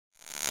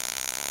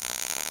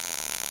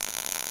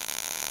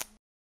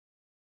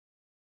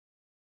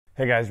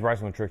Hey guys,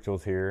 Bryson with Trick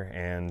Tools here,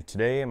 and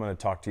today I'm going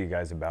to talk to you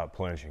guys about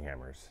planishing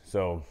hammers.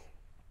 So,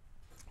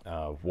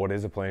 what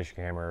is a planishing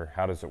hammer?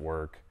 How does it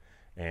work?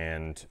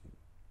 And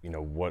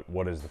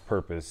what is the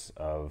purpose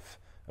of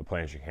a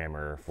planishing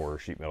hammer for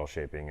sheet metal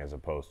shaping as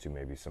opposed to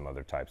maybe some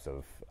other types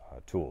of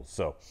tools?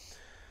 So,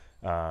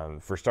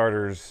 for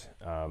starters,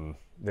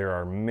 there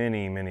are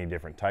many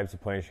different types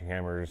of planishing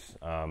hammers,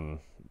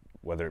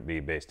 whether it be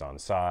based on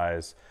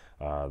size,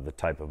 the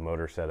type of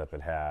motor setup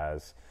it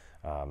has.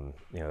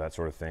 That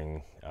sort of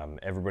thing.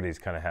 Everybody's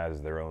kind of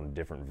has their own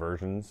different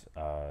versions.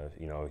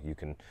 You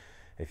can,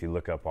 if you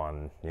look up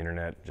on the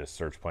internet, just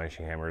search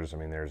planishing hammers. I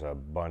mean, there's a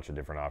bunch of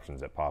different options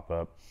that pop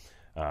up.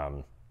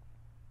 And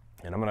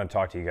I'm going to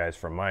talk to you guys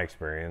from my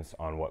experience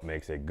on what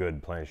makes a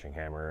good planishing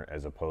hammer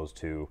as opposed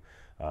to,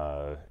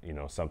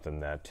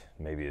 something that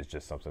maybe is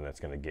just something that's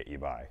going to get you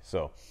by.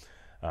 So,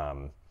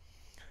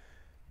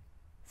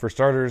 for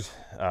starters,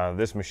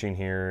 this machine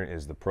here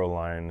is the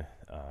ProLine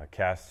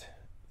cast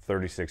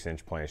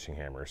 36-inch planishing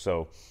hammer.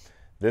 So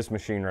this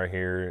machine right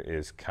here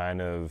is kind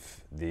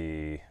of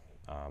the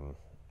I'm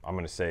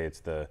going to say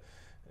it's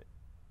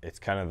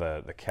kind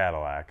of the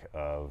Cadillac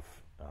of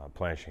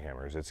planishing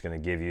hammers. It's going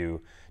to give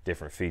you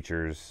different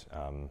features,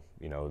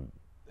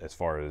 as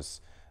far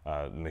as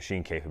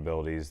machine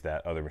capabilities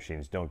that other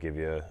machines don't give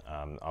you.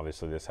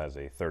 Obviously this has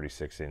a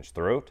 36-inch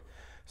throat,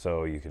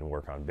 so you can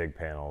work on big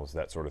panels,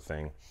 that sort of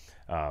thing.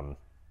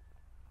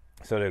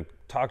 So to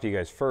talk to you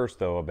guys first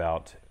though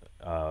about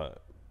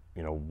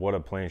what a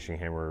planishing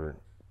hammer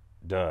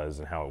does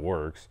and how it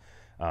works.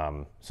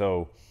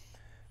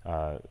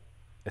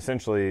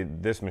 Essentially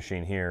this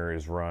machine here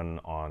is run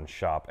on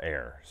shop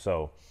air.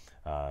 So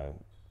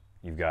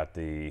you've got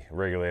the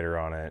regulator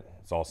on it.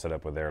 It's all set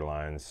up with air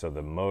lines. So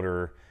the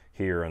motor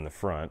here in the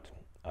front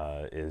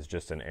is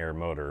just an air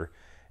motor.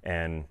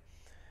 And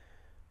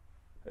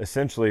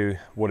essentially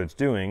what it's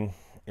doing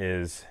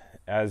is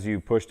as you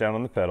push down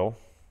on the pedal,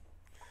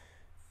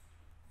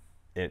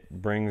 it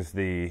brings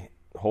the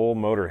whole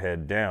motor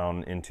head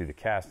down into the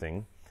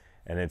casting,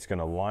 and it's going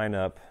to line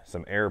up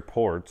some air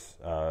ports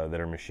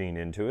that are machined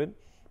into it,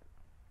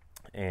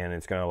 and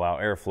it's going to allow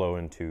airflow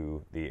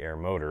into the air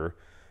motor,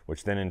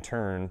 which then in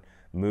turn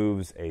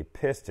moves a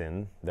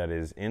piston that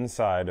is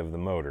inside of the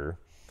motor.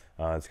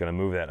 It's going to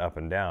move that up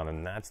and down,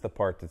 and that's the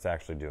part that's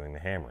actually doing the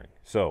hammering.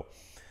 So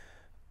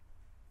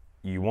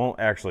you won't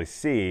actually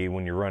see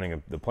when you're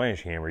running the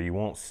planishing hammer,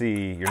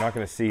 you're not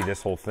going to see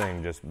this whole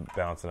thing just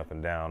bouncing up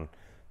and down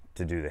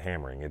to do the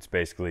hammering. It's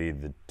basically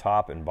the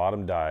top and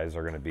bottom dies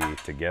are going to be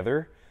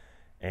together,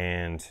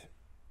 and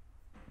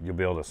you'll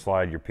be able to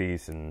slide your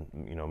piece and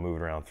move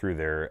it around through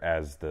there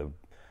as the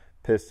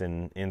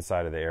piston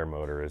inside of the air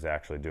motor is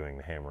actually doing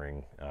the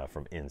hammering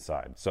from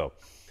inside. So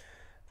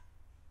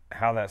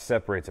how that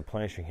separates a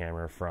planishing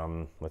hammer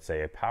from, let's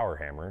say, a power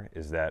hammer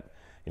is that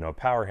a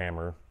power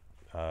hammer,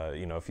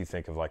 if you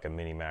think of like a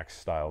mini max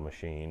style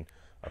machine,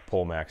 a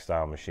pole max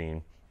style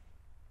machine,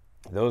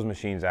 those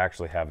machines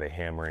actually have a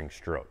hammering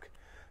stroke.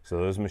 So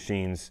those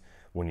machines,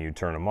 when you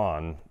turn them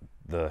on,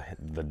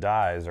 the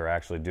dies are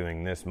actually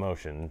doing this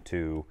motion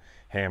to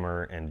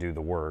hammer and do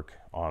the work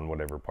on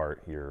whatever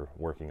part you're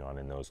working on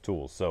in those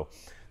tools. So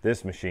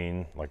this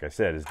machine, like I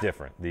said, is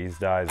different. These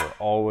dies are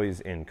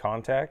always in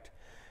contact,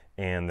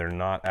 and they're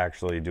not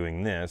actually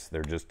doing this.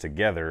 They're just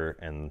together,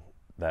 and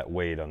that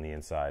weight on the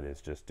inside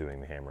is just doing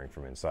the hammering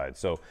from inside.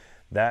 So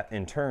that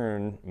in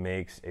turn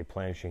makes a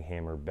planishing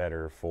hammer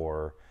better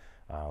for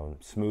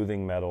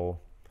smoothing metal,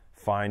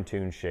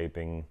 fine-tune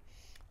shaping.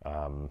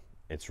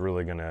 It's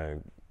really going to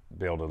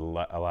be able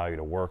to allow you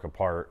to work a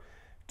part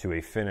to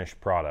a finished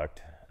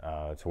product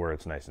to where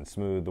it's nice and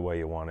smooth the way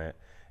you want it,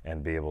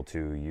 and be able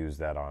to use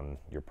that on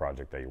your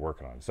project that you're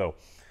working on. So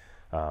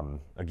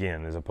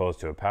again, as opposed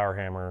to a power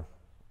hammer,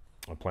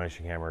 a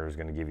planishing hammer is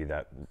going to give you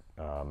that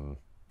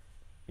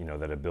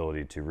that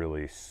ability to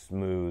really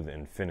smooth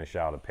and finish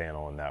out a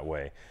panel in that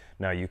way.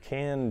 Now you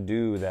can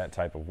do that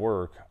type of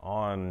work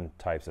on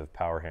types of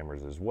power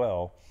hammers as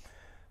well,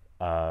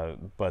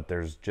 but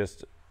there's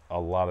just a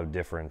lot of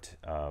different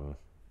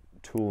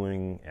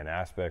tooling and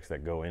aspects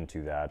that go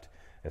into that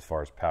as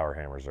far as power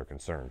hammers are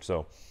concerned.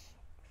 So,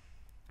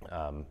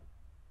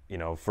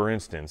 for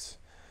instance,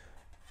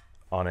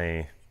 on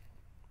a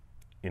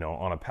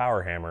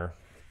power hammer,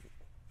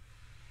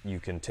 you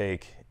can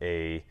take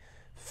a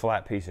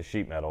flat piece of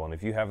sheet metal, and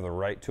if you have the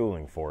right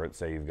tooling for it,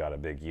 say you've got a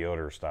big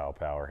Yoder style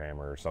power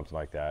hammer or something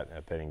like that,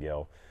 a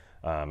Pettingale,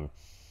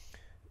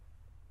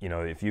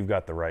 if you've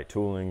got the right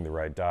tooling, the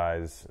right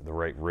dies, the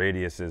right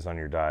radiuses on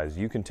your dies,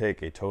 you can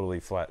take a totally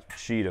flat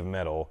sheet of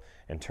metal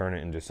and turn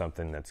it into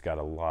something that's got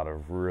a lot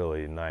of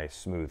really nice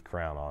smooth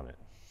crown on it.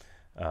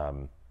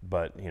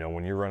 But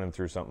when you're running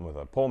through something with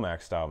a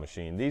Polmax style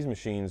machine, these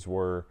machines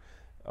were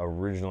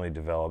originally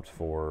developed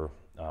for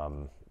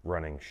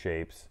running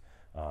shapes,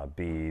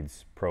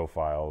 beads,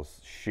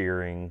 profiles,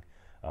 shearing.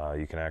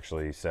 You can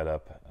actually set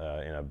up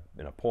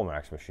in a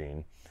Polmax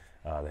machine.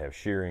 They have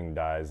shearing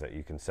dies that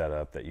you can set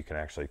up that you can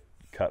actually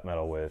cut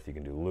metal with, you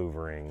can do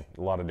louvering,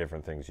 a lot of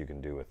different things you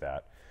can do with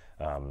that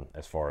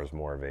as far as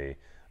more of a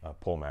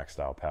pull-max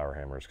style power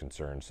hammer is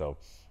concerned. So,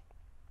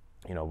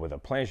 you know, with a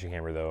planishing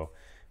hammer though,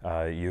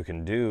 you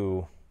can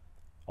do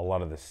a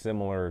lot of the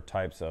similar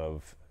types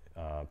of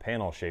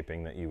panel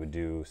shaping that you would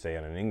do, say,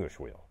 on an English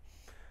wheel.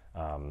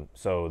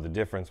 So the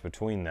difference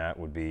between that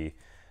would be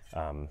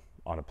on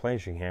a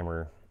planishing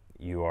hammer,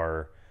 you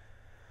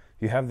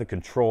have the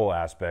control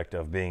aspect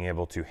of being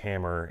able to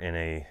hammer in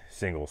a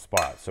single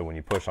spot. So when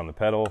you push on the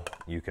pedal,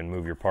 you can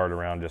move your part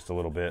around just a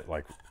little bit,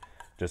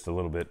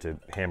 to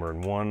hammer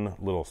in one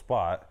little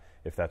spot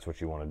if that's what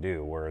you want to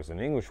do. Whereas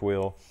an English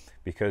wheel,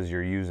 because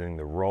you're using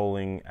the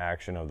rolling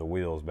action of the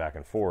wheels back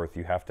and forth,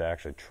 you have to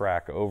actually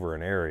track over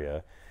an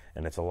area,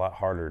 and it's a lot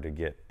harder to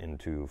get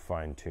into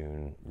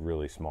fine-tune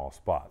really small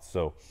spots.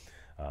 So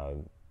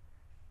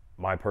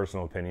my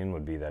personal opinion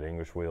would be that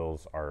English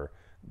wheels are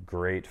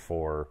great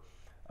for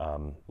a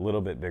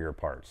little bit bigger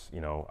parts. You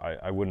know,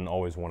 I wouldn't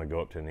always want to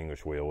go up to an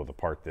English wheel with a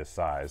part this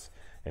size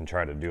and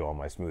try to do all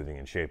my smoothing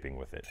and shaping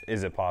with it.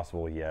 Is it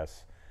possible?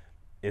 Yes.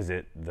 Is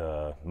it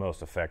the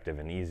most effective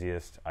and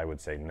easiest? I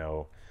would say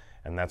no.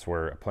 And that's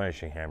where a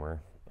planishing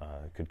hammer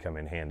could come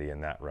in handy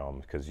in that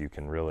realm, because you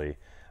can really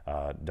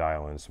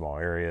dial in small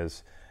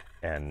areas,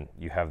 and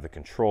you have the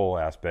control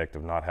aspect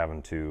of not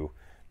having to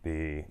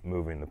be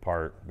moving the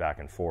part back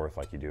and forth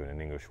like you do in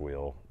an English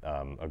wheel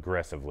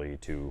aggressively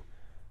to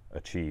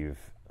achieve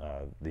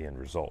the end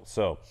result.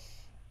 So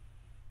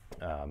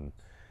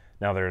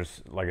now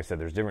there's, like I said,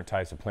 there's different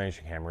types of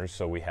planishing hammers.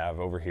 So we have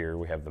over here,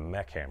 we have the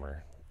mech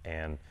hammer,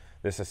 and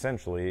this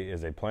essentially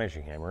is a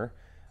planishing hammer.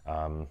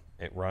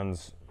 It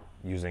runs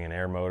using an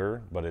air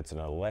motor, but it's an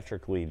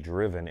electrically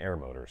driven air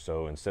motor.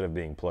 So instead of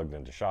being plugged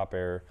into shop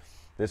air,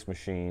 this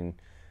machine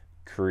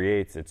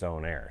creates its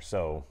own air.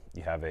 So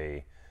you have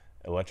a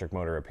electric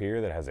motor up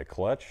here that has a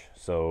clutch.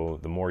 So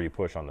the more you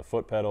push on the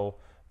foot pedal,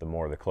 the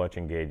more the clutch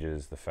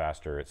engages, the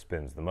faster it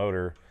spins the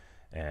motor,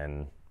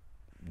 and,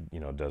 you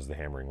know, does the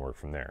hammering work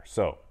from there.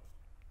 So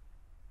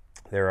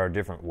there are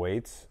different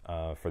weights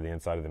for the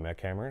inside of the mech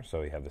hammer.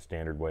 So you have the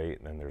standard weight,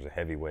 and then there's a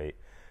heavy weight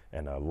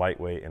and a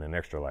lightweight and an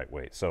extra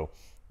lightweight. So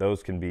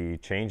those can be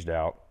changed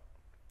out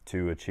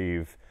to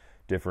achieve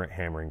different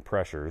hammering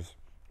pressures,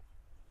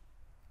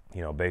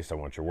 you know, based on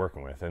what you're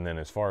working with. And then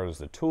as far as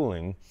the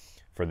tooling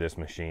for this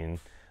machine,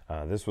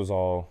 this was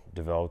all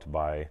developed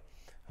by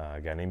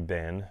a guy named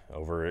Ben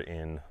over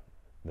in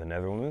the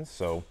Netherlands.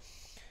 So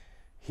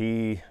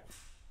he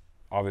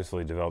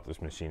obviously developed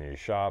this machine in his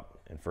shop,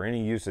 and for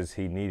any uses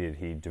he needed,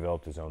 he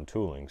developed his own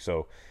tooling.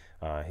 So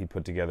he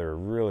put together a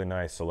really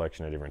nice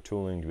selection of different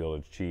tooling to be able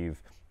to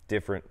achieve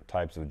different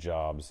types of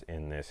jobs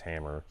in this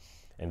hammer.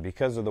 And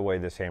because of the way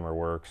this hammer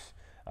works,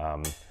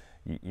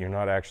 you're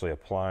not actually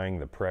applying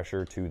the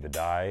pressure to the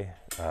die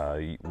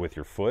with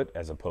your foot,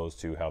 as opposed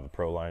to how the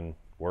ProLine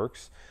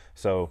works.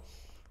 So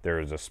there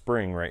is a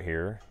spring right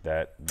here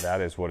that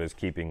is what is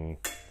keeping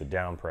the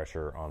down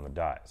pressure on the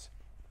dies.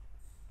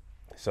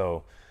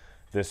 So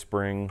this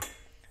spring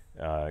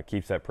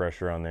keeps that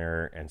pressure on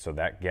there, and so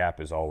that gap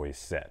is always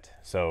set.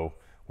 So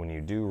when you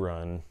do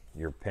run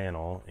your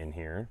panel in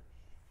here,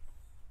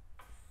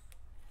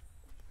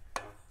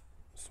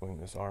 swing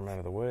this arm out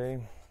of the way.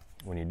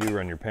 When you do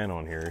run your panel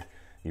in here,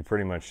 you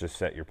pretty much just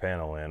set your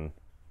panel in,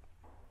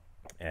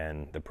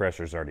 and the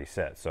pressure's already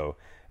set. So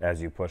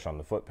as you push on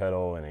the foot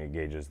pedal and it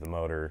engages the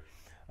motor,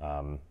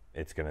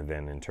 it's going to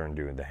then in turn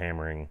do the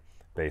hammering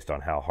based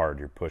on how hard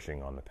you're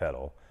pushing on the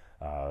pedal.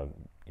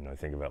 You know,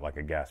 think of it like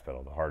a gas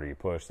pedal. The harder you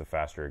push, the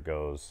faster it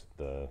goes,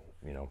 the,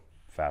 you know,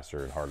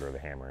 faster and harder the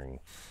hammering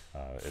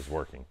is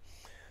working.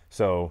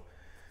 So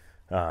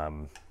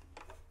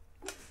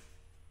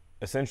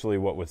essentially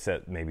what would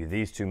set maybe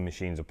these two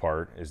machines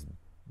apart is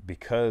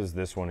because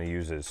this one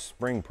uses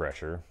spring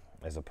pressure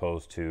as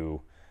opposed to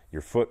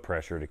your foot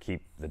pressure to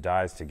keep the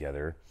dies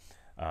together.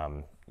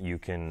 You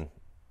can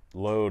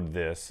load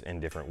this in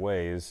different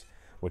ways,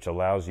 which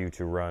allows you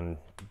to run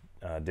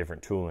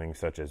different tooling,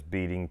 such as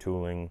beading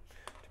tooling,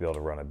 to be able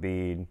to run a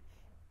bead.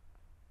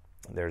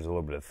 There's a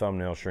little bit of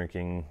thumbnail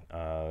shrinking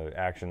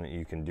action that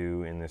you can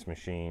do in this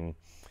machine.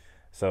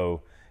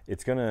 So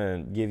it's going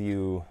to give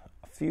you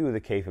a few of the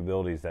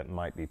capabilities that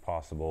might be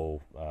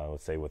possible,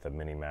 let's say with a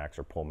mini max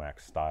or pull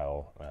max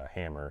style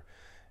hammer,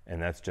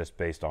 and that's just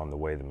based on the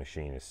way the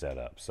machine is set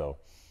up. So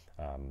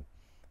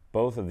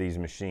both of these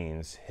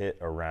machines hit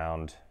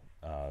around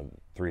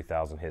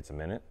 3,000 hits a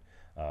minute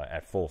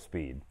at full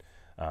speed.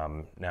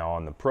 Now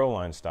on the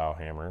ProLine style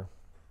hammer,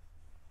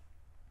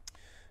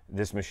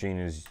 this machine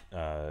is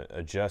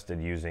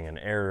adjusted using an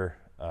air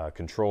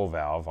control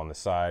valve on the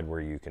side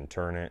where you can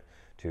turn it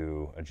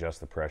to adjust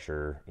the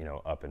pressure, you know,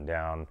 up and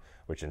down,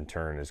 which in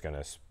turn is going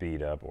to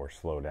speed up or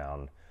slow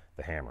down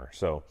the hammer.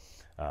 So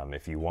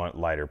if you want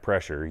lighter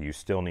pressure, you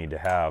still need to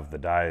have the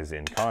dies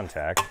in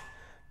contact,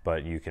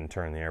 but you can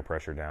turn the air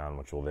pressure down,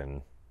 which will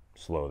then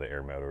slow the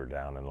air motor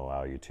down and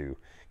allow you to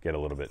get a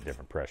little bit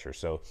different pressure.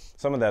 So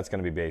some of that's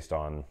going to be based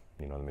on,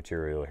 you know, the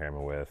material you're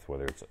hammering with,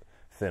 whether it's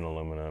thin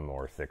aluminum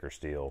or thicker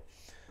steel.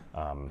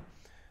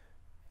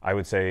 I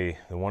would say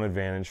the one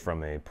advantage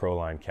from a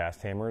Proline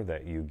cast hammer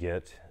that you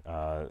get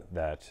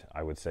that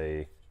I would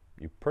say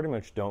you pretty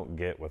much don't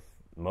get with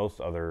most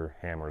other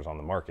hammers on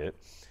the market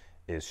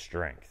is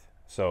strength.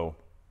 So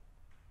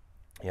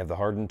you have the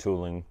hardened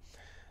tooling,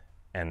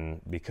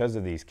 and because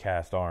of these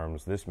cast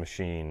arms, this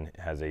machine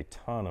has a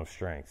ton of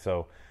strength.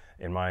 So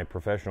in my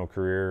professional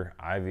career,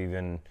 I've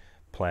even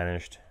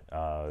planished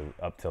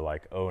up to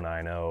like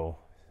 090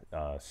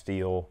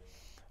 steel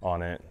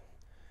on it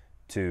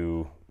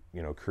to,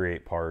 you know,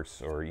 create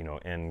parts or, you know,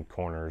 end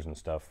corners and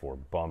stuff for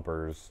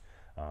bumpers,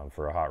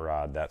 for a hot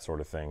rod, that sort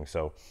of thing.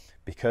 So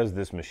because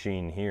this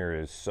machine here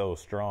is so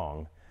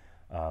strong,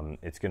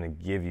 it's going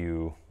to give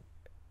you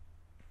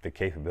the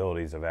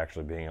capabilities of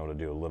actually being able to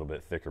do a little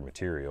bit thicker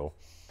material,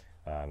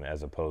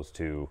 as opposed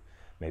to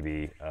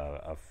maybe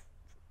a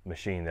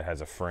machine that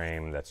has a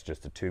frame that's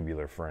just a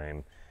tubular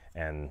frame.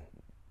 And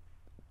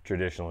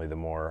traditionally,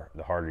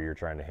 the harder you're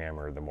trying to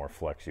hammer, the more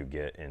flex you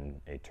get in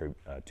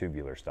a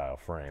tubular style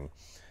frame.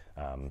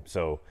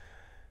 So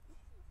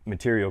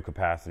material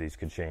capacities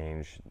could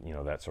change, you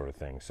know, that sort of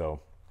thing.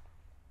 So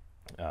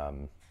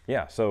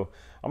yeah, so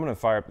I'm going to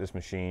fire up this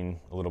machine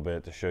a little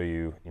bit to show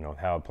you, you know,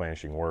 how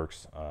planishing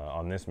works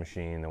on this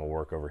machine. Then we'll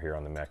work over here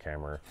on the mech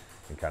hammer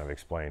and kind of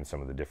explain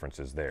some of the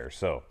differences there.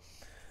 So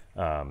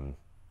I'm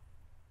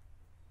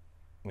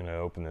going to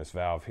open this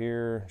valve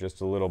here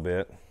just a little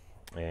bit,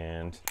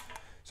 and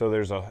so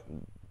there's a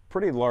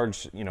pretty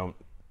large, you know,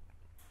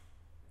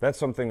 that's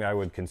something I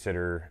would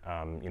consider,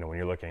 you know, when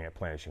you're looking at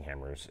planishing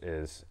hammers,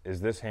 is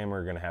this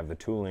hammer going to have the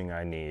tooling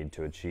I need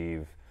to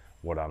achieve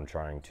what I'm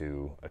trying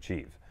to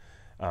achieve?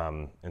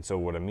 And so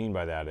what I mean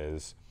by that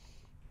is,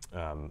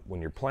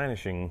 when you're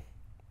planishing,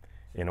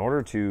 in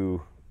order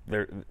to,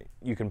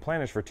 you can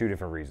planish for two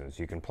different reasons.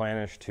 You can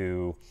planish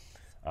to,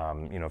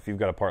 you know, if you've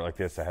got a part like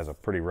this that has a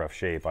pretty rough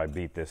shape, I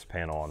beat this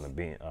panel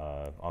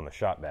on the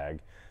shot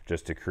bag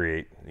just to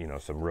create, you know,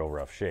 some real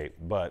rough shape.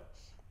 But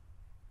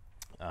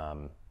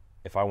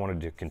if I wanted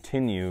to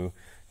continue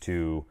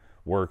to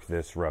work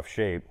this rough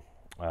shape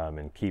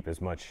and keep as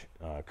much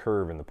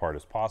curve in the part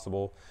as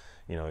possible,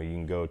 you know, you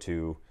can go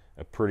to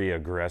a pretty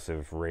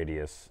aggressive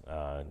radius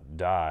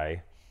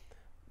die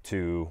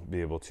to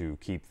be able to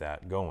keep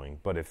that going.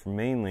 But if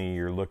mainly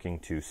you're looking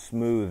to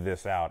smooth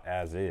this out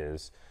as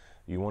is,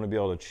 you want to be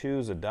able to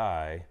choose a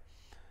die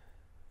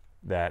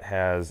that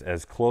has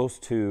as close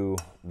to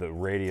the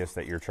radius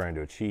that you're trying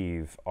to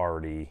achieve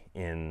already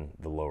in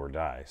the lower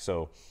die.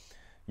 So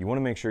you want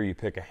to make sure you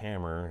pick a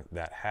hammer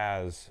that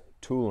has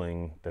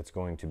tooling that's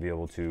going to be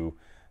able to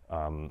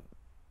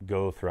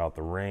go throughout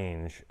the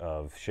range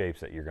of shapes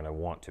that you're going to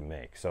want to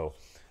make. So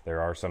there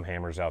are some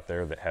hammers out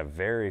there that have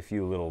very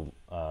few little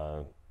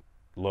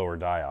lower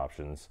die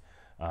options,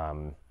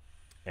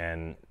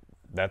 and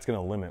that's going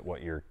to limit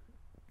what your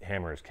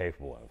hammer is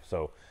capable of.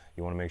 So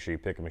you want to make sure you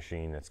pick a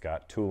machine that's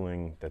got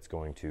tooling that's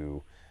going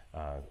to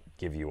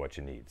give you what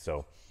you need.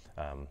 So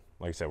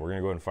like I said, we're going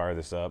to go ahead and fire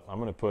this up. I'm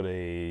going to put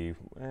we're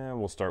going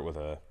to start with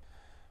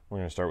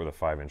a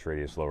 5-inch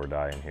radius lower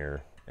die in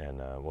here, and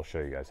we'll show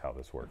you guys how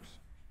this works.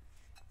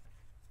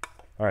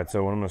 All right,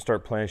 so when I'm going to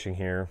start planishing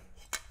here,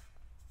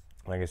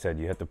 like I said,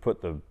 you have to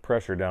put the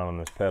pressure down on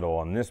this pedal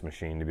on this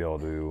machine to be able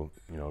to,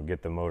 you know,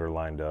 get the motor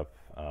lined up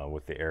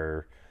with the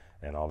air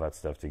and all that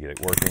stuff to get it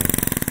working.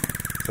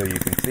 So you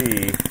can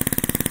see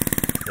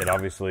it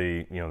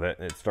obviously, you know, that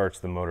it starts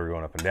the motor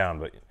going up and down,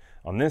 but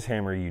on this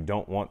hammer, you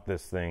don't want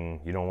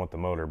the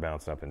motor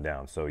bouncing up and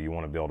down. So you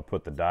want to be able to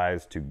put the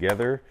dies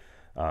together,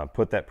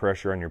 put that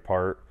pressure on your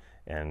part,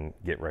 and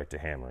get right to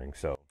hammering.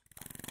 So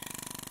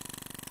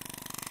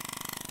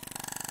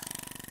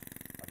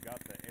I've got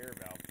the air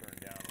valve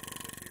turned down a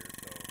little bit here,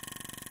 so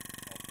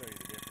I'll show you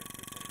the difference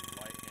between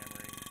light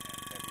hammering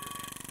and heavier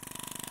hammering.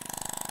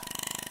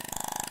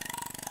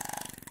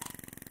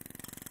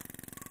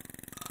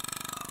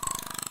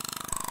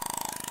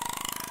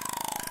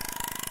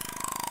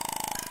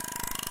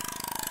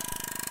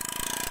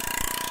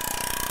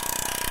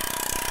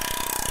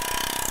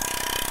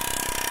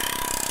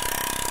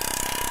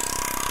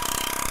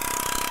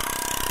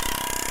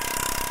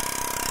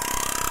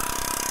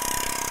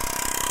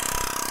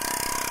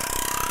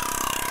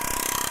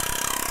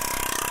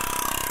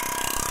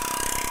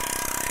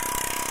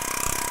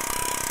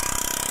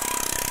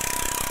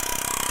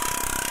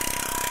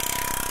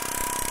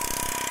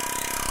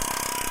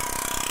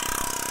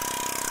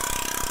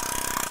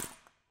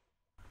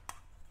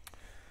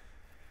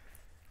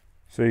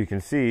 So you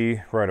can see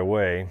right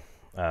away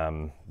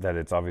that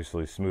it's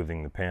obviously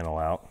smoothing the panel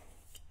out.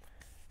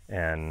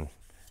 And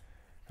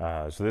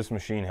so this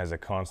machine has a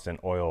constant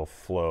oil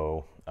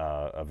flow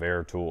of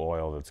air tool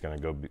oil that's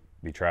going to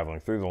be traveling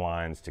through the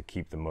lines to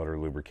keep the motor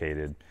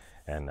lubricated.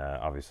 And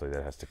obviously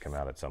that has to come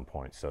out at some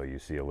point. So you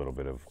see a little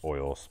bit of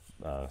oil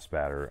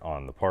spatter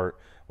on the part,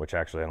 which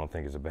actually I don't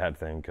think is a bad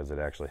thing, because it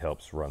actually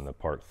helps run the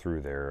part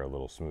through there a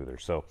little smoother.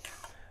 So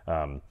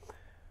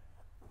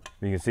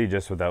you can see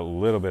just with that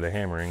little bit of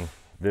hammering,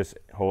 this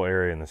whole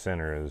area in the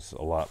center is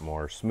a lot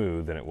more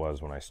smooth than it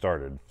was when I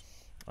started.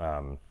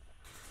 And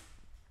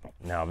then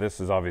Now this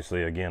is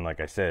obviously, again, like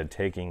I said,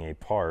 taking a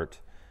part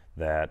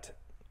that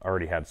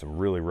already had some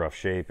really rough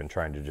shape and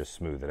trying to just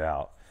smooth it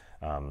out.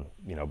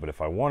 You know, but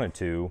if I wanted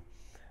to,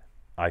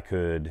 I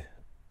could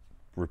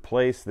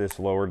replace this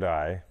lower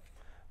die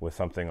with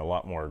something a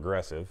lot more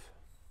aggressive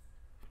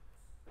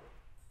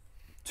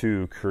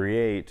to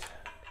create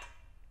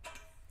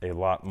a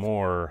lot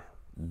more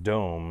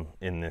dome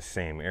in this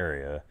same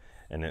area,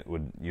 and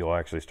you'll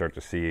actually start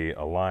to see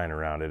a line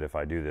around it if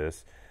I do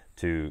this,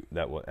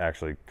 that will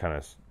actually kind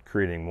of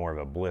creating more of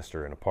a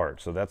blister in a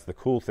part. So that's the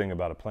cool thing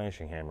about a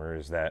planishing hammer,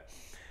 is that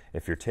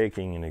if you're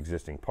taking an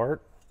existing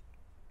part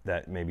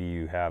that maybe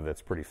you have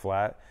that's pretty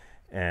flat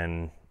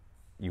and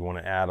you want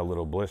to add a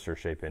little blister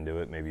shape into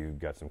it, maybe you've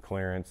got some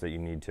clearance that you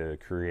need to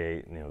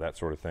create, you know, that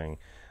sort of thing,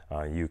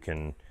 you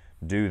can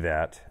do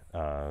that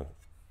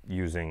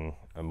using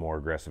a more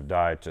aggressive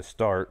die to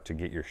start to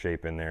get your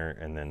shape in there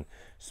and then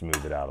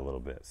smooth it out a little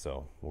bit.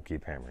 So we'll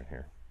keep hammering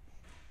here.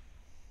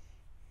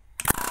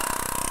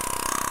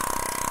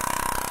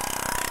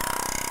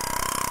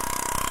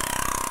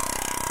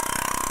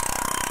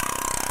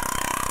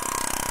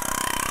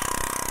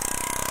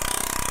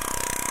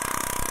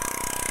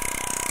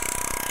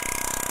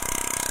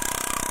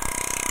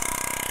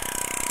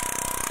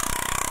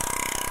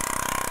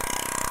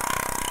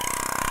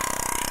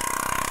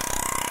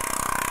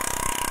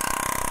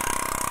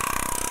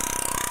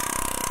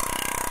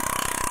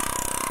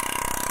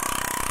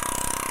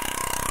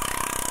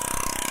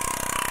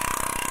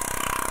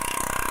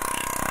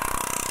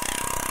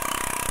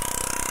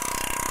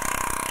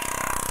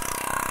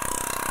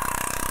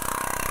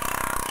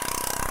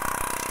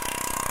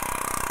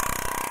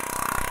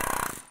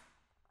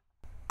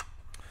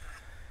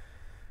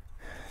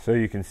 So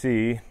you can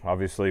see,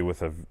 obviously,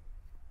 with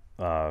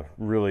a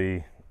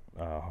really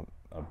a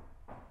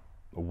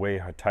way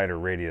tighter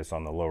radius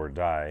on the lower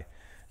die,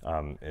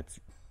 it's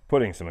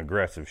putting some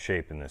aggressive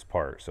shape in this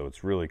part. So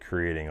it's really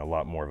creating a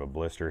lot more of a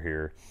blister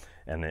here,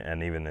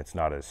 and even it's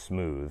not as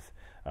smooth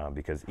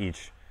because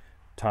each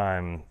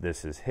time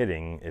this is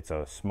hitting, it's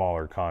a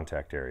smaller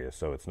contact area,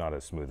 so it's not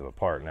as smooth of a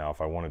part. Now,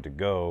 if I wanted to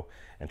go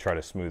and try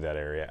to smooth that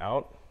area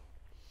out,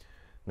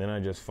 then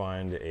I just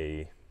find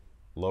a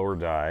lower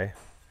die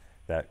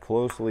that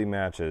closely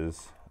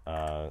matches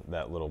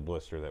that little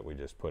blister that we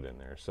just put in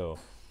there. So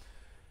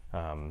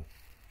I'm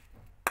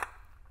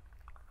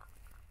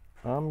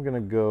gonna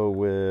go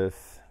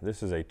with,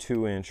 this is a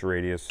 2-inch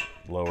radius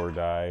lower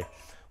die.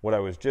 What I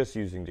was just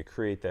using to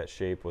create that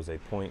shape was a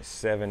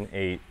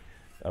 0.78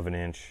 of an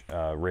inch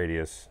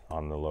radius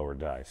on the lower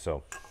die.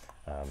 So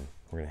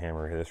we're gonna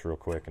hammer this real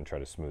quick and try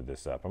to smooth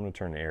this up. I'm gonna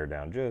turn the air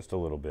down just a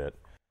little bit.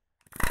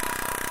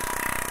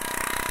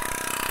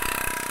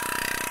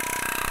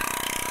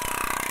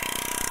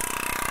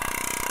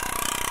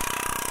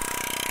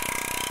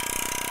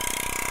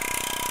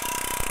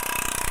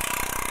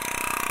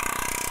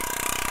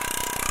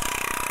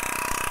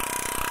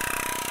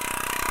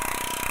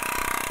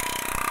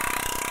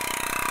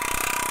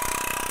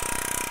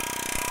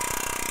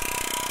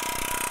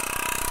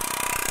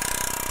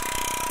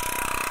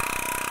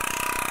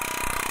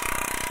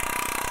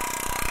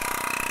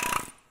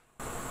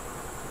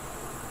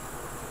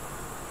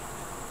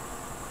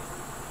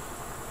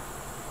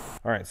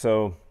 All right,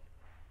 so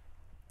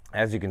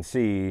as you can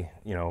see,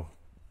 you know,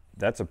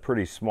 that's a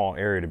pretty small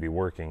area to be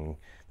working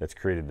that's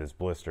created this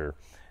blister.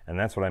 And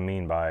that's what I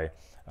mean by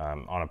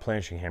on a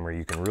planishing hammer,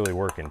 you can really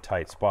work in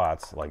tight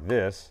spots like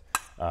this,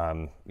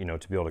 you know,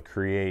 to be able to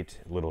create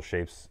little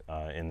shapes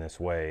in this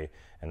way.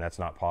 And that's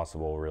not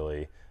possible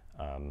really,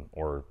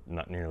 or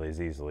not nearly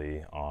as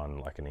easily on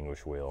like an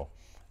English wheel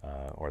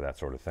or that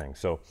sort of thing.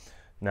 So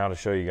now to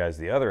show you guys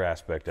the other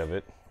aspect of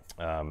it,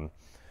 I'm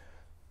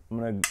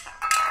gonna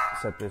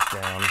set this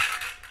down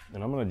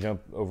and I'm going to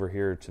jump over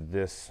here to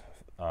this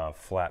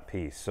flat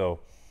piece. So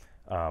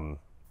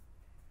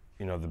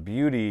you know, the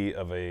beauty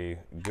of a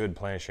good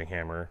planishing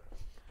hammer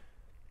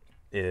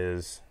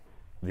is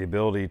the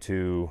ability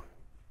to,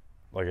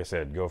 like I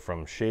said, go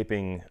from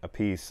shaping a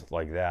piece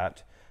like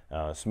that,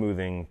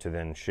 smoothing, to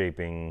then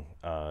shaping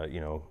you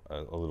know,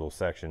 a little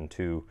section,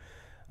 to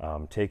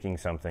taking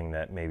something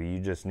that maybe you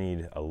just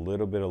need a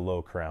little bit of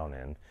low crown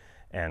in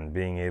and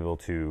being able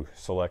to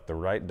select the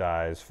right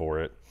dies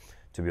for it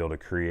to be able to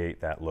create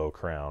that low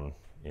crown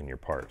in your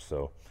part.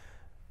 So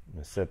I'm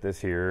going to set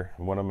this here.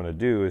 And what I'm going to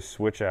do is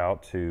switch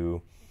out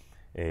to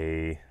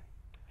we're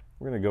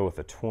going to go with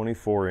a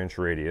 24-inch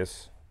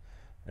radius.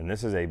 And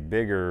this is a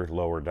bigger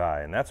lower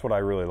die. And that's what I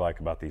really like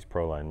about these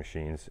Proline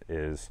machines,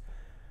 is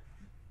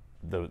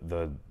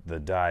the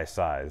die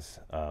size.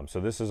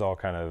 So this is all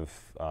kind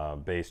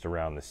of based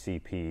around the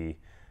CP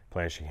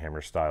planishing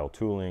hammer style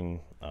tooling,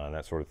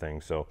 that sort of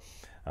thing. So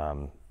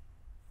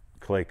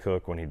Clay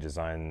Cook, when he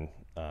designed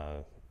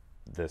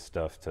this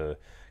stuff to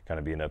kind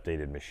of be an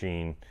updated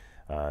machine,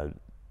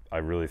 I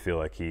really feel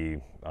like he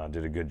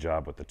did a good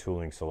job with the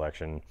tooling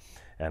selection,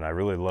 and I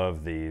really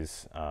love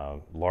these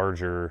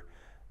larger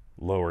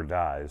lower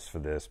dies for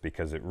this,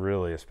 because it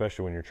really,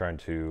 especially when you're trying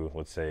to,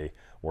 let's say,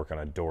 work on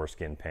a door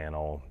skin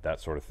panel,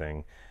 that sort of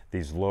thing,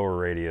 these lower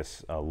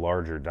radius,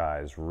 larger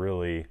dies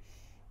really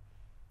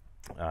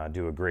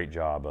do a great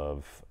job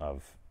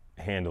of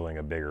handling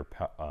a bigger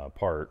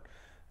part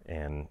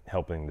and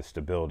helping the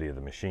stability of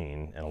the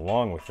machine. And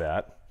along with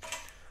that,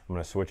 I'm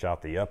going to switch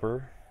out the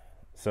upper.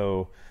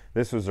 So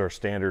this was our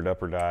standard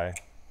upper die,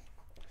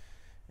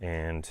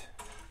 and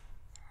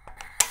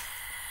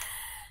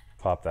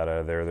pop that out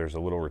of there. There's a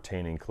little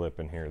retaining clip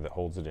in here that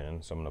holds it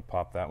in, so I'm going to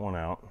pop that one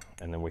out.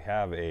 And then we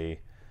have a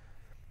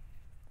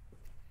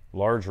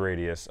large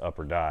radius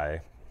upper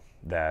die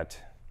that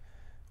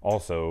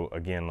also,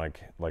 again,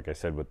 like I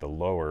said with the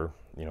lower,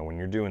 you know, when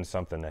you're doing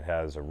something that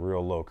has a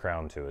real low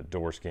crown to it,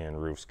 door skin,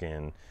 roof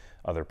skin,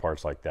 other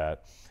parts like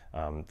that,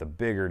 the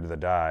bigger the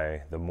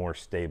die, the more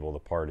stable the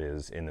part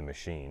is in the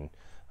machine,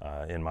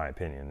 in my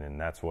opinion. And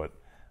that's what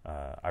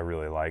I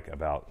really like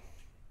about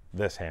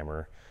this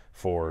hammer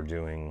for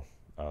doing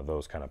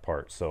those kind of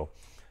parts. So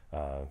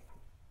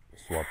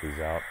swap these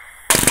out.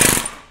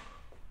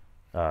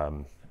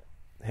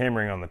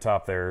 Hammering on the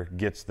top there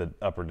gets the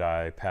upper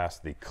die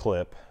past the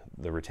clip,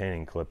 the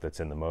retaining clip that's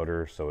in the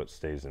motor, so it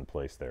stays in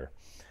place there.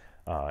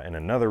 And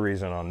another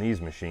reason on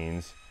these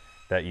machines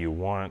that you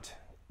want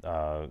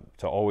to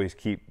always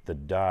keep the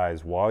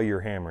dies, while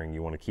you're hammering,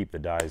 you want to keep the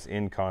dies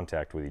in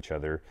contact with each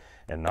other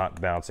and not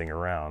bouncing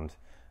around,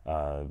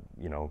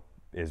 you know,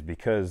 is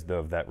because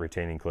of that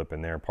retaining clip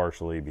in there,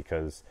 partially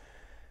because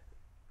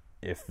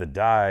if you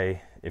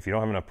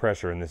don't have enough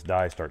pressure and this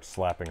die starts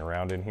slapping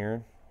around in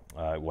here,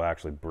 it will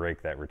actually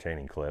break that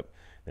retaining clip,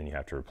 then you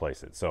have to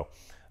replace it. So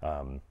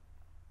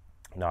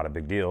not a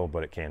big deal,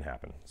 but it can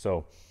happen.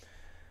 So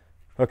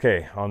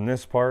okay, on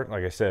this part,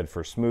 like I said,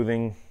 for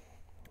smoothing,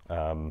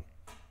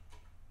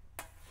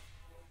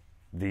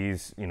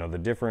 these, you know, the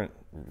different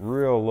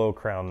real low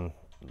crown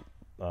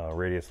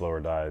radius lower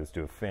dies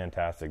do a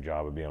fantastic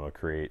job of being able to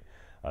create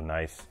a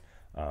nice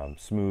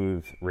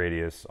smooth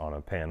radius on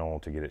a panel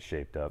to get it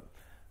shaped up,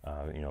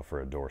 you know,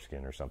 for a door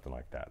skin or something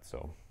like that.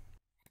 So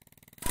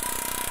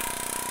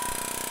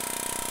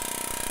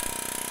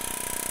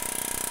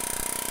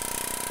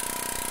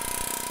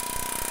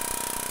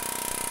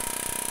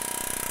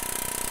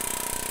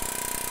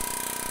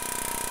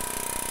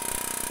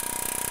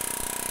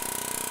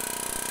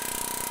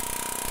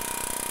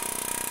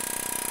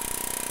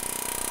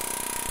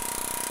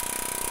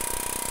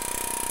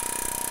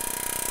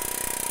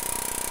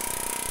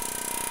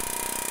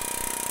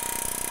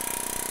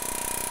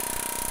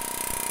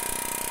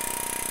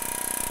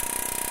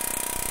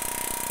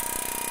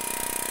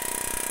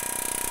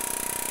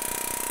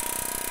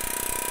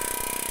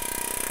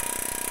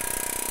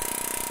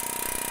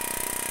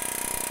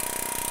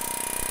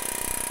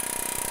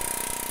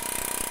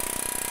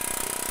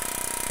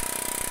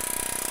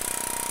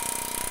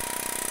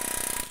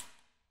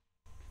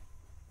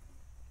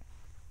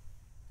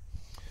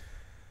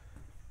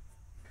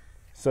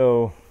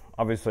So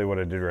obviously what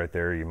I did right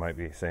there, you might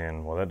be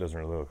saying, well, that doesn't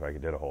really look like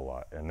it did a whole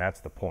lot. And that's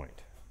the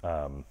point.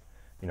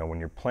 You know, when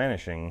you're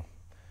planishing,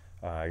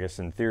 I guess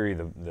in theory,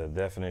 the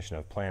definition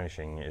of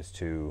planishing is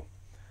to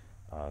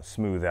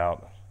smooth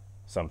out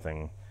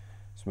something,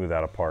 smooth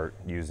out a part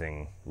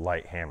using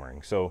light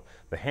hammering. So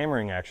the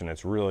hammering action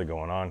that's really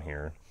going on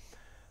here,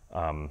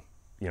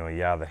 you know,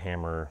 yeah,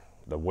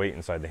 the weight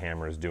inside the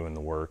hammer is doing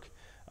the work,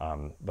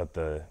 but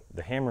the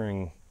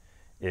hammering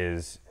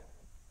is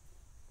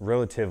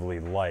relatively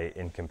light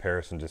in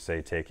comparison to,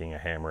 say, taking a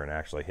hammer and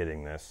actually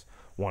hitting this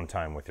one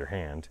time with your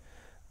hand.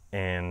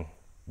 And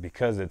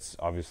because it's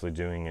obviously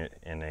doing it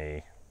in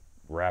a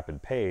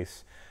rapid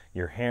pace,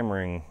 your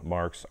hammering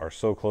marks are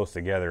so close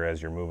together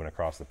as you're moving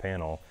across the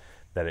panel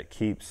that it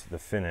keeps the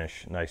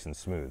finish nice and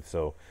smooth.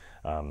 So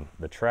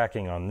the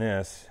tracking on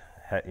this,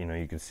 you know,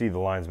 you can see the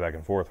lines back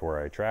and forth where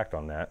I tracked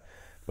on that,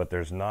 but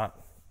there's not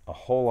a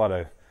whole lot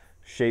of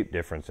shape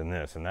difference in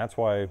this. And that's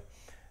why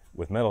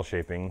with metal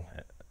shaping,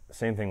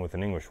 same thing with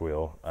an English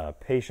wheel,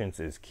 patience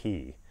is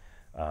key.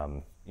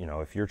 You know,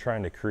 if you're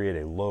trying to create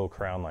a low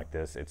crown like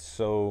this, it's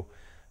so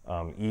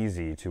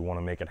easy to want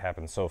to make it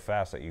happen so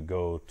fast that you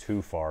go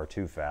too far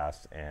too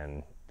fast,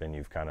 and then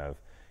you've kind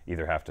of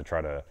either have to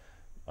try to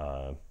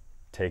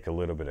take a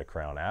little bit of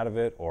crown out of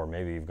it, or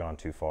maybe you've gone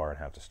too far and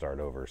have to start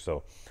over.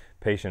 So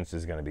patience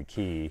is going to be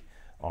key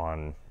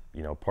on,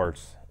 you know,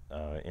 parts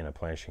in a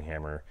planishing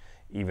hammer.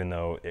 Even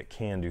though it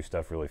can do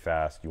stuff really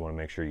fast, you want to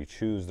make sure you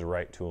choose the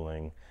right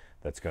tooling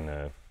that's going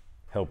to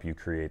help you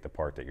create the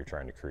part that you're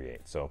trying to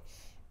create. So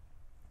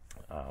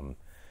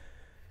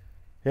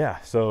yeah,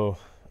 so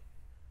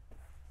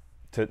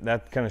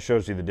that kind of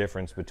shows you the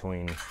difference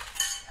between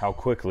how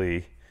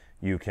quickly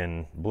you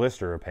can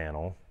blister a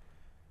panel,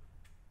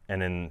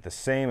 and in the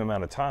same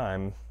amount of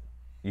time,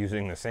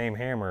 using the same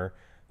hammer,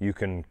 you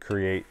can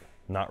create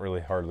not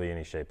really hardly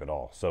any shape at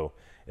all. So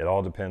it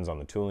all depends on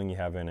the tooling you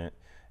have in it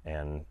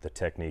and the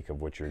technique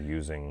of what you're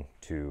using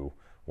to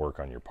work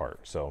on your part.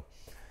 So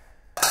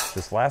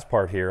this last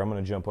part here, I'm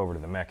going to jump over to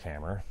the mech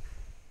hammer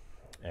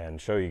and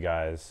show you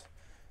guys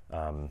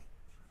on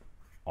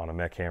a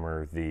mech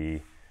hammer the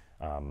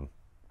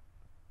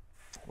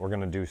we're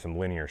going to do some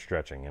linear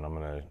stretching, and I'm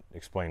going to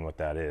explain what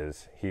that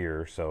is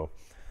here. So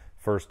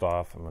first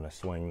off, I'm going to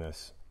swing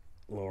this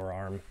lower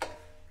arm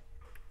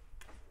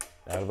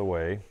out of the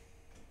way,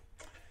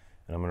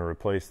 and I'm going to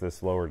replace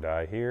this lower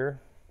die here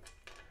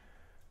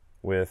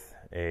with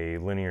a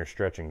linear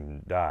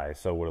stretching die.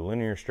 So what a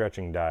linear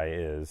stretching die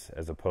is,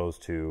 as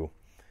opposed to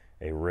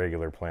a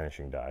regular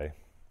planishing die,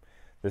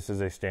 this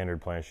is a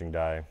standard planishing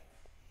die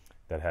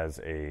that has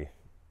a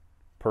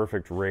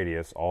perfect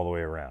radius all the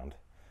way around.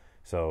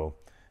 So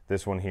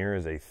this one here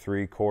is a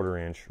 3/4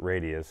 inch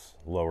radius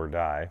lower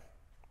die,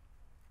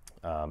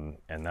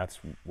 and that's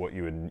what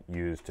you would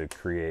use to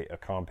create a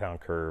compound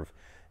curve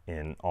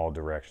in all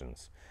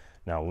directions.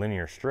 Now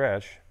linear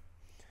stretch,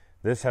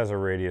 this has a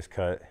radius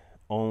cut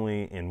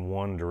only in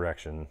one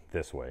direction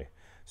this way.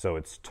 So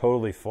it's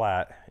totally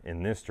flat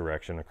in this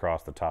direction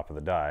across the top of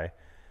the die,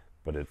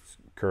 but it's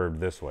curved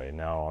this way.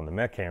 Now on the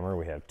mech hammer,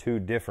 we have two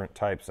different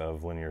types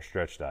of linear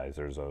stretch dies.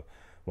 There's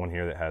one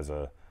here that has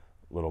a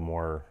little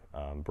more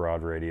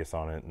broad radius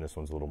on it, and this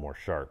one's a little more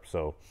sharp.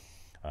 So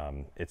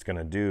it's going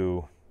to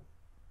do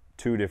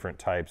two different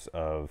types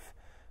of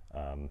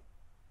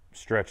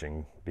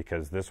stretching,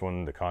 because this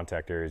one, the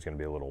contact area is going to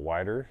be a little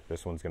wider,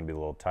 this one's going to be a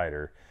little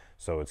tighter,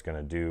 so it's going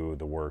to do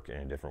the work in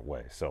a different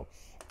way. So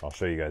I'll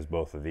show you guys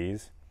both of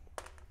these,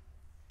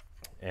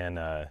 and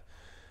we're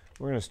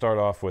going to start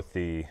off with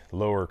the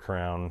lower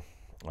crown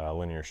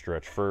linear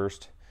stretch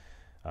first,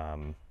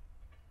 and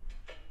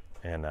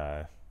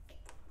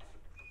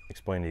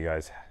explain to you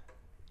guys,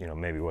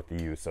 maybe what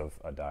the use of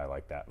a die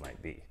like that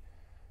might be.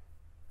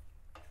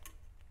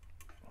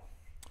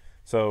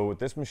 So with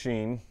this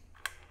machine,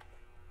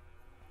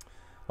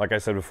 like I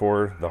said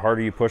before, the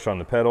harder you push on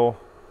the pedal,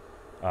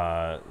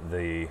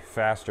 the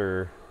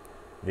faster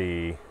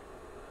the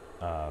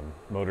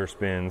motor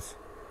spins.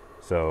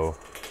 So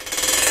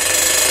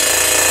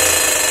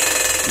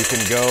you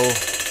can go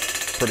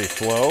pretty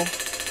slow,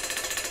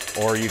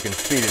 or you can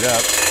speed it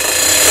up,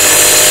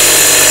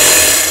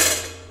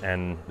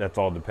 and that's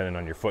all dependent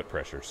on your foot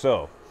pressure.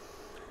 So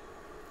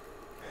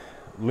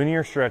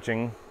linear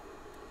stretching,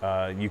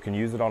 you can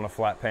use it on a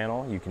flat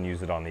panel, you can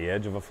use it on the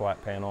edge of a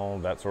flat panel,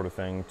 that sort of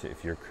thing,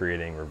 if you're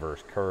creating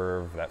reverse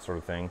curve, that sort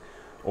of thing.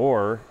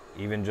 Or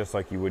even just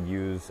like you would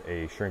use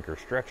a shrinker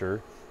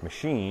stretcher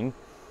machine,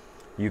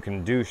 you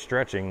can do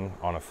stretching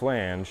on a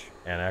flange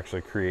and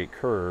actually create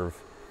curve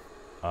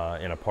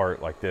in a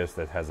part like this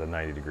that has a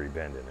 90-degree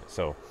bend in it.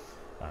 So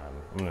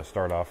I'm going to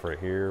start off right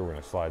here. We're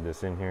going to slide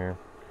this in here,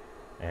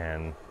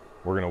 and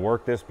we're going to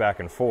work this back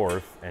and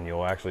forth, and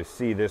you'll actually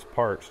see this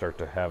part start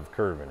to have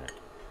curve in it.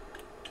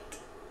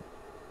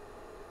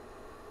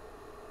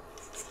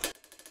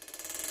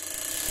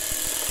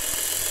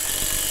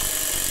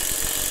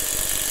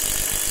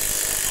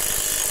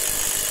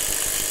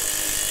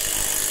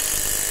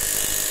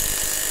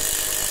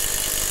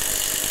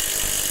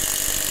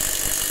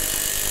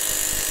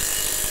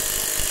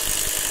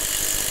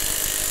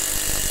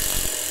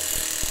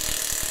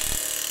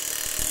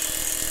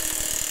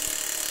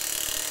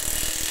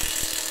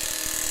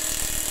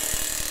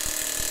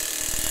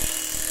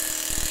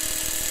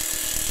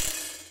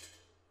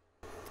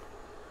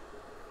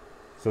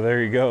 So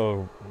there you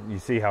go. You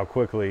see how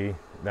quickly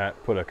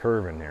that put a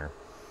curve in there.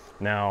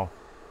 Now,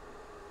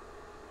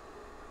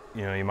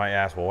 you might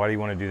ask, well, why do you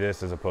want to do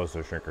this as opposed to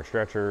a shrinker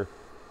stretcher?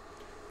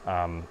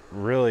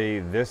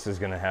 Really, this is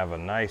going to have a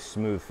nice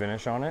smooth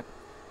finish on it,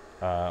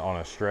 on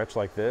a stretch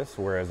like this,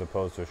 whereas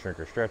opposed to a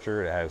shrinker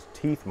stretcher, it has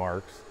teeth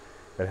marks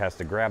that has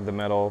to grab the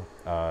metal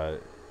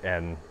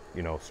and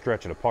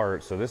stretch it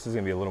apart. So this is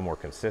going to be a little more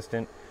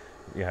consistent.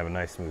 You have a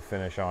nice smooth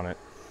finish on it.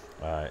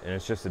 And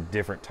it's just a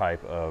different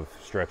type of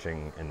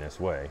stretching in this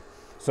way.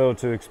 So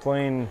to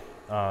explain,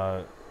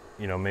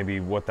 maybe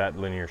what that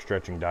linear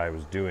stretching die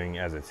was doing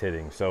as it's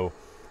hitting. So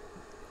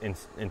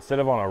instead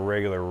of on a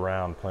regular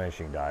round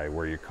planishing die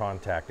where your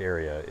contact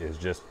area is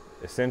just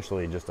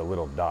essentially just a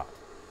little dot,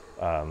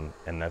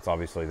 and that's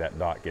obviously, that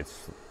dot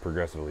gets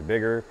progressively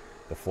bigger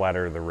the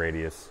flatter the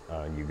radius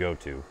you go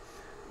to.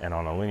 And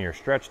on a linear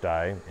stretch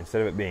die,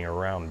 instead of it being a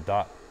round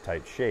dot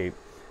type shape,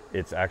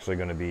 it's actually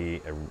going to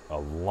be a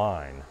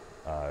line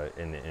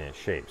in its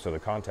shape. So the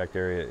contact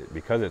area,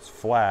 because it's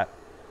flat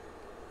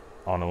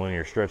on a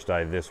linear stretch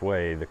die this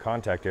way, the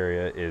contact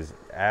area is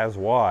as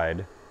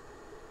wide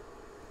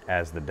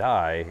as the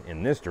die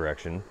in this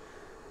direction,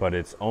 but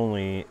it's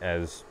only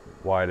as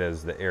wide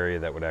as the area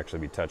that would actually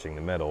be touching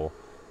the metal,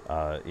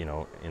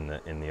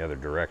 in the other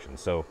direction.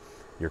 So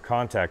your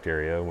contact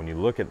area, when you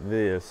look at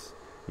this,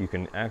 you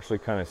can actually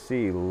kind of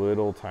see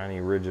little tiny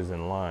ridges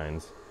and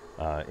lines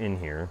in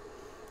here.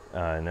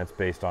 And that's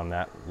based on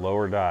that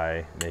lower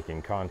die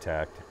making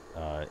contact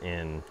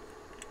in,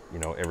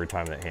 every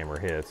time that hammer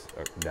hits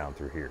down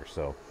through here.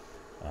 So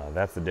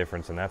that's the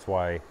difference, and that's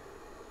why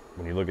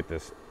when you look at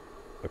this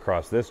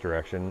across this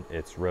direction,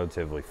 it's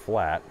relatively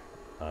flat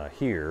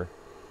here,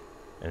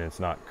 and it's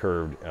not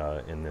curved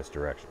in this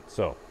direction.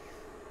 So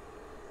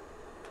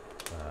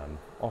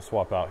I'll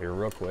swap out here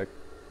real quick.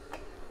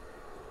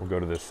 We'll go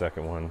to this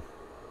second one.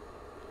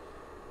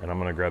 And I'm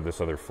gonna grab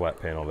this other flat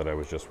panel that I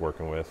was just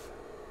working with.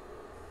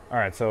 All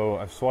right, so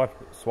I've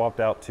swapped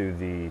out to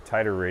the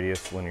tighter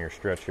radius linear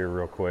stretch here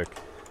real quick,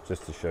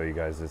 just to show you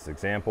guys this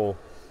example.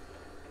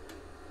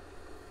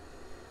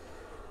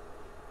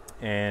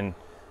 And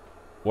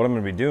what I'm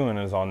gonna be doing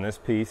is on this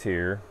piece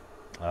here,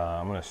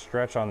 I'm gonna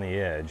stretch on the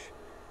edge,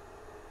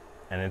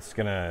 and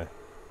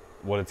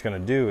what it's gonna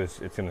do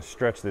is it's gonna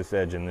stretch this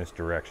edge in this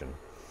direction,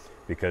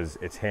 because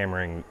it's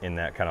hammering in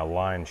that kind of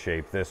line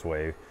shape this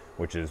way,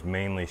 which is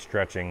mainly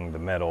stretching the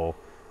metal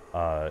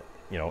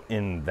you know,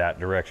 in that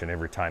direction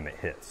every time it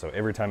hits. So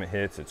every time it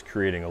hits, it's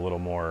creating a little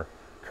more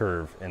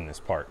curve in this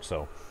part.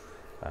 So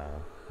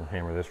we'll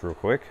hammer this real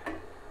quick.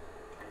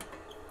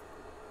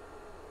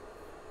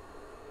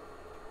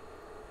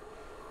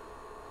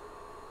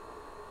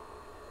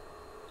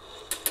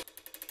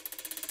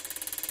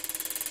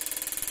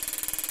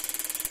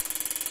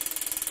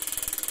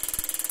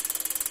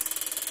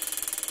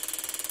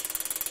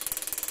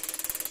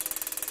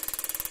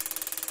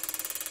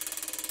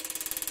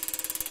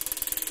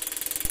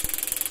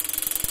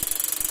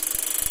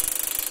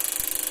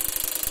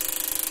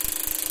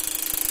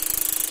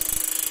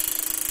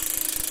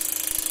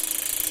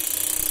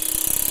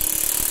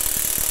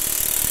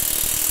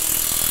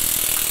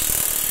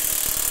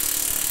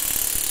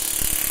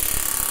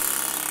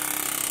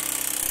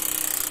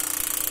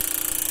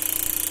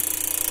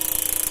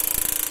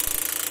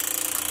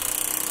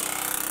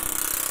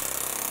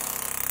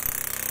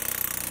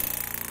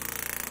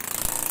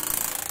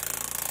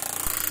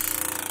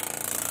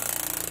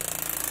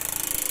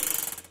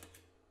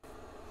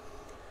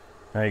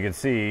 Now you can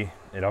see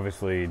it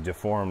obviously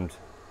deformed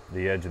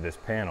the edge of this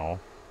panel,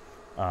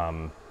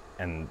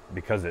 and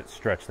because it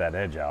stretched that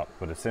edge out.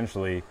 But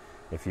essentially,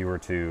 if you were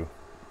to,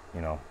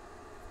 you know,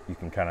 you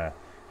can kind of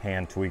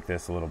hand tweak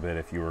this a little bit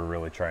if you were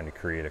really trying to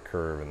create a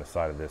curve in the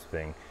side of this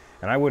thing.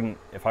 And I wouldn't,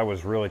 if I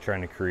was really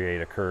trying to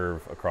create a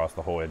curve across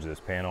the whole edge of this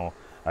panel,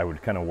 I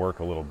would kind of work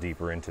a little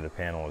deeper into the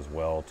panel as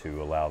well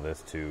to allow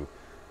this to,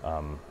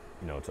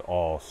 you know, to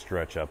all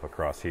stretch up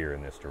across here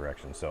in this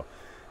direction. So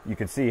you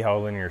can see how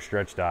a linear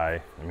stretch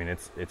die, I mean,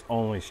 it's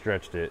only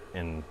stretched it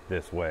in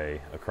this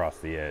way across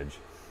the edge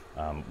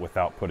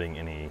without putting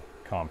any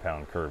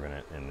compound curve in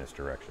it in this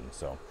direction.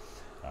 So,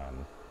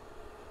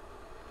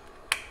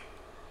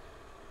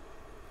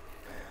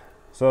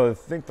 so I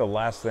think the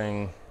last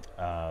thing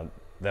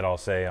that I'll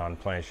say on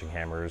planishing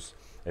hammers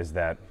is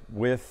that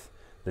with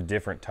the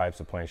different types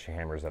of planishing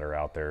hammers that are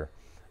out there,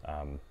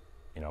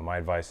 you know, my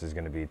advice is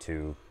going to be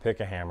to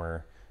pick a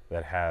hammer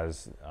that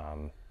has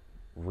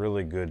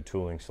really good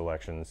tooling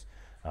selections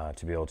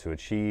to be able to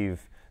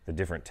achieve the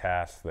different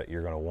tasks that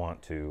you're going to want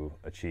to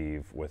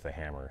achieve with a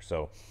hammer.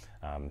 So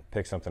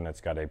pick something that's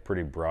got a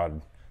pretty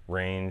broad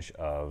range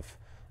of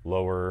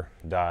lower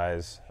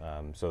dies.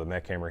 So the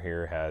mech hammer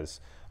here has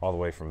all the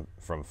way from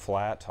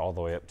flat all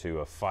the way up to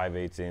a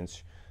 5/8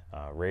 inch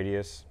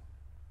radius,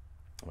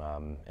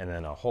 and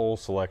then a whole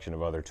selection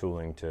of other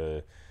tooling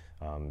to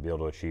be able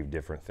to achieve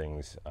different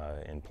things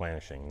in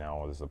planishing.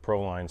 Now, as the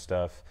Pro line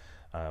stuff,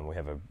 we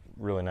have a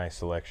really nice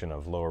selection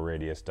of lower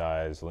radius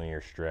dies, linear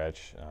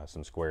stretch,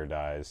 some square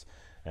dies,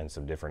 and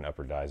some different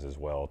upper dies as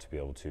well to be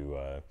able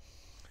to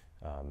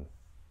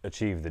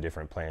achieve the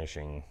different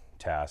planishing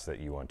tasks that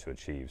you want to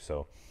achieve.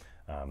 So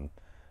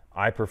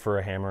I prefer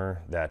a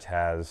hammer that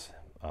has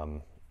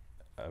an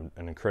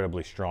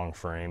incredibly strong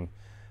frame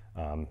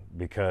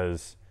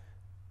because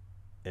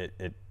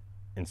it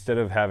instead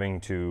of having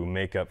to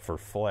make up for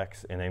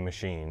flex in a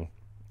machine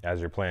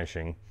as you're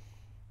planishing,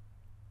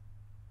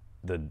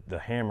 the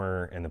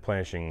hammer and the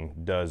planishing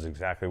does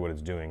exactly what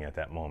it's doing at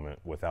that moment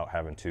without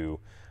having to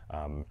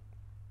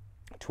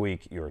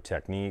tweak your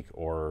technique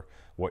or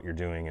what you're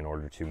doing in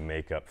order to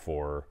make up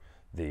for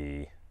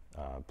the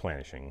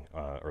planishing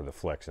or the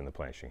flex in the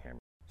planishing hammer.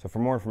 So for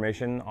more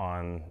information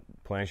on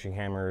planishing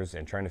hammers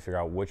and trying to figure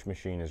out which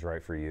machine is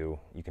right for you,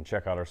 you can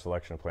check out our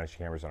selection of planishing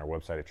hammers on our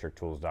website at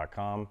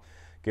Trick-Tools.com.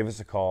 Give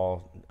us a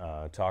call,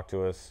 talk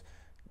to us,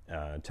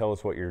 tell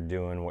us what you're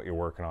doing, what you're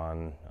working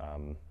on,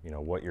 you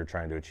know, what you're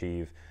trying to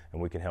achieve,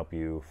 and we can help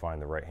you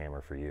find the right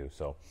hammer for you.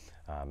 So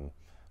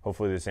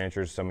hopefully this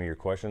answers some of your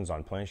questions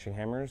on planishing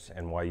hammers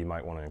and why you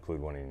might want to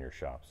include one in your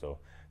shop. So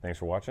thanks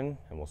for watching,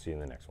 and we'll see you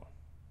in the next one.